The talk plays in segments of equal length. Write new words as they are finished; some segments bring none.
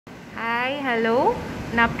Hi, hello.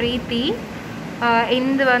 Na preethi.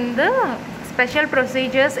 This is special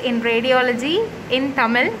procedures in radiology in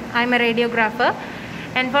Tamil. I am a radiographer.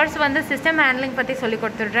 And first the system handling patti solli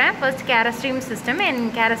koduthurren. First Carestream system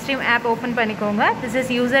and Carestream app open panikonga. This is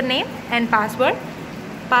username and password.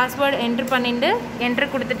 Password enter panninde enter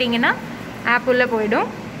kudutittingena app ulla poidum.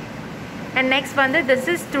 And next this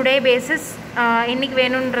is today basis. இன்னைக்கு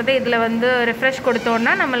வேணும்ன்றது இதில் refresh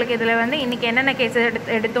கொடுத்தோன்னா நம்மளுக்கு இதில் இன்றைக்கி என்னென்ன case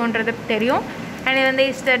எடுத்தோன்றது தெரியும். And இது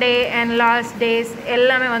yesterday and last days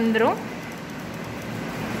எல்லாமே வந்துடும்.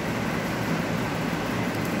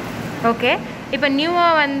 ஓகே, இப்போ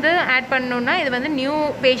நியூவாக ஆட் பண்ணணுன்னா இது நியூ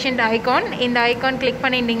பேஷண்ட் ஐகான். இந்த ஐகான் கிளிக்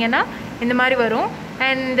பண்ணிட்டீங்கன்னா இந்த மாதிரி வரும்.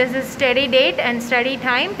 And this is study date and study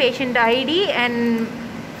time, patient ID and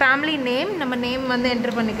family name. நம்ம நேம்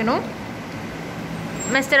என்ட்ரு பண்ணிக்கணும்.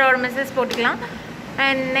 மிஸ்டர் ஆர் மிஸ்ஸஸ் போட்டுக்கலாம்.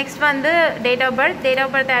 And next date of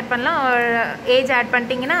birth add பண்ணலாம். ஒரு ஏஜ் ஆட்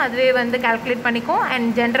பண்ணிட்டீங்கன்னா அதுவே கால்குலேட் பண்ணிக்கும். And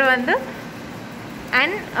gender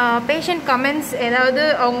and patient comments ஏதாவது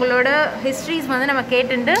அவங்களோட ஹிஸ்ட்ரிஸ் நம்ம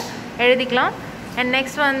கேட்டுட்டு எழுதிக்கலாம். And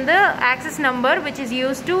next access number which is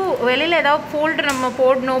use to வெளியில் ஏதாவது ஃபோல்டர் நம்ம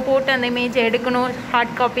போட்டு அந்த இமேஜை எடுக்கணும்,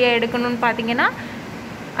 ஹார்ட் காப்பியாக எடுக்கணும்னு பார்த்தீங்கன்னா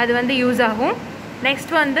அது யூஸ் ஆகும்.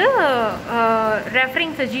 Next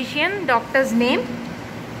referring physician, doctors name.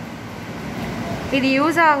 இது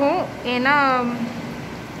யூஸ் ஆகும் ஏன்னா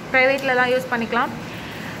ப்ரைவேட்டில் தான் யூஸ் பண்ணிக்கலாம்.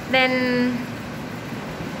 தென்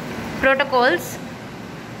ப்ரோட்டோகால்ஸ்.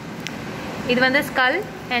 இது skull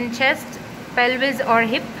and chest, pelvis R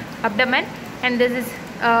hip, abdomen. And this is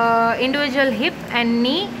individual hip and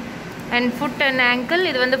நீ அண்ட் ஃபுட் அண்ட் ஆங்கிள்.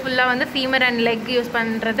 இது ஃபுல்லாக ஃபீமர் அண்ட் லெக் யூஸ்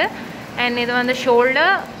பண்ணுறது. அண்ட் இது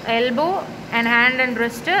shoulder, elbow and hand and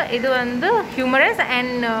wrist. இது ஹியூமரஸ்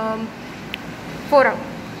அண்ட் ஃபோரம்.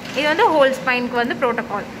 இது whole ஸ்பைனுக்கு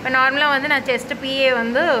protocol. இப்போ நார்மலாக நான் செஸ்ட் பிஏ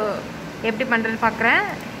எப்படி பண்ணுறது பார்க்குறேன்.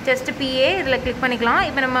 செஸ்ட் பிஏ இதில் கிளிக் பண்ணிக்கலாம்.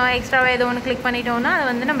 இப்போ நம்ம எக்ஸ்ட்ராவாக ஏதோ ஒன்று கிளிக் பண்ணிட்டோம்னா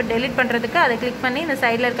அதை நம்ம டெலிட் பண்ணுறதுக்கு அதை கிளிக் பண்ணி இந்த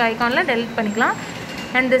சைடில் இருக்க ஐக்கானில் டெலிட் பண்ணிக்கலாம்.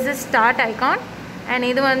 And this is start icon. And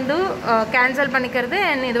இது கேன்சல் பண்ணிக்கிறது.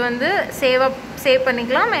 அண்ட் இது சேவ்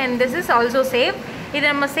பண்ணிக்கலாம். And this is also save. இது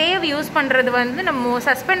நம்ம சேவ் யூஸ் பண்ணுறது நம்ம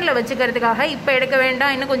சஸ்பெண்டில் வச்சுக்கிறதுக்காக. இப்போ எடுக்க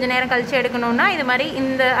வேண்டாம், இன்னும் கொஞ்சம் நேரம் கழித்து எடுக்கணும்னா இது மாதிரி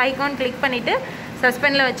இந்த ஐக்கான் கிளிக் பண்ணிவிட்டு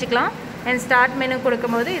சஸ்பெண்டில் வச்சுக்கலாம். அண்ட் ஸ்டார்ட் மெனு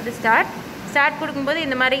கொடுக்கும்போது இது ஸ்டார்ட் கொடுக்கும்போது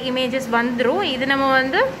இந்த மாதிரி இமேஜஸ் வந்துடும். இது நம்ம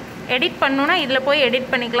எடிட் பண்ணணுன்னா இதில் போய்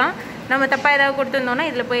எடிட் பண்ணிக்கலாம். நம்ம தப்பாக ஏதாவது கொடுத்துருந்தோன்னா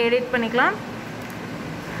இதில் போய் எடிட் பண்ணிக்கலாம்.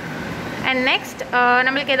 அண்ட் நெக்ஸ்ட்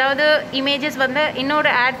நம்மளுக்கு ஏதாவது இமேஜஸ்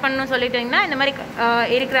இன்னொரு ஆட் பண்ணணும்னு சொல்லிட்டிங்கன்னா இந்த மாதிரி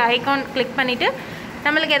இருக்கிற ஐக்கான் கிளிக் பண்ணிவிட்டு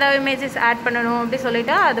நம்மளுக்கு ஏதாவது இமேஜஸ் ஆட் பண்ணணும் அப்படி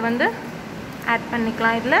சொல்லிவிட்டு அது ஆட்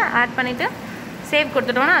பண்ணிக்கலாம். இதில் ஆட் பண்ணிவிட்டு சேவ்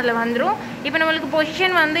கொடுத்துட்டோன்னா அதில் வந்துடும். இப்போ நம்மளுக்கு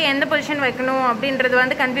பொசிஷன் எந்த பொசிஷன் வைக்கணும்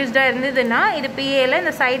அப்படின்றது கன்ஃபியூஸ்டாக இருந்ததுன்னா இது பிஏல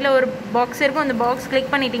இந்த சைடில் ஒரு பாக்ஸ் இருக்கும். அந்த பாக்ஸ்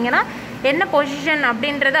கிளிக் பண்ணிட்டீங்கன்னா என்ன பொசிஷன்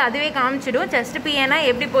அப்படின்றது அதுவே காமிச்சிடும். ஜஸ்ட் பிஏனா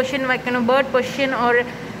எப்படி பொசிஷன் வைக்கணும், பேர்ட் பொசிஷன் ஒரு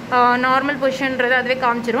நார்மல் பொசிஷன்றது அதுவே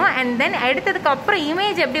காமிச்சிடும். அண்ட் தென் எடுத்ததுக்கப்புறம்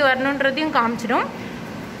இமேஜ் எப்படி வரணுன்றதையும் காமிச்சிடும்.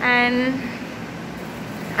 அண்ட்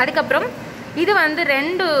அதுக்கப்புறம் இது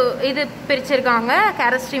ரெண்டு இது பிரிச்சிருக்காங்க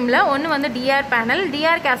கேரஸ்ட்ரீமில். ஒன்று டிஆர் பேனல்.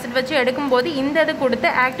 டிஆர் கேசட் வச்சு எடுக்கும்போது இந்த இது கொடுத்து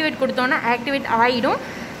ஆக்டிவேட் கொடுத்தோன்னா ஆக்டிவேட் ஆகிடும்.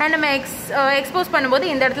 அண்ட் நம்ம எக்ஸ்போஸ் பண்ணும்போது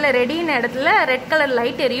இந்த இடத்துல ரெடின்னு இடத்துல ரெட் கலர்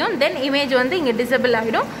லைட் எரியும். தென் இமேஜ் இங்கே டிசபிள்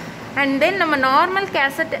ஆகிடும். அண்ட் தென் நம்ம நார்மல்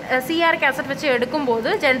கேசட் சிஆர் கேசட் வச்சு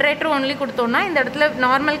எடுக்கும்போது ஜென்ரேட்டர் ஒன்லி கொடுத்தோன்னா இந்த இடத்துல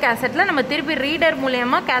நார்மல் கேசட்டில் நம்ம திருப்பி ரீடர்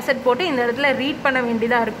மூலயமா கேசட் போட்டு இந்த இடத்துல ரீட் பண்ண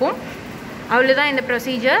வேண்டியதாக இருக்கும். அவ்வளோதான் இந்த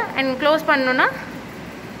ப்ரொசீஜர். அண்ட் க்ளோஸ் பண்ணணுன்னா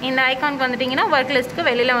இந்த ஐக்கானுக்கு வந்துட்டிங்கன்னா ஒர்க் லிஸ்ட்டுக்கு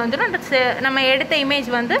வெளியில் வந்துடும். நம்ம எடுத்த இமேஜ்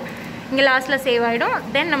இங்கே லாஸ்ட்டில் சேவ் ஆகிடும்.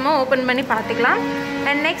 தென் நம்ம ஓப்பன் பண்ணி பார்த்துக்கலாம்.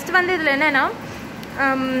 அண்ட் நெக்ஸ்ட் இதில் என்னென்னா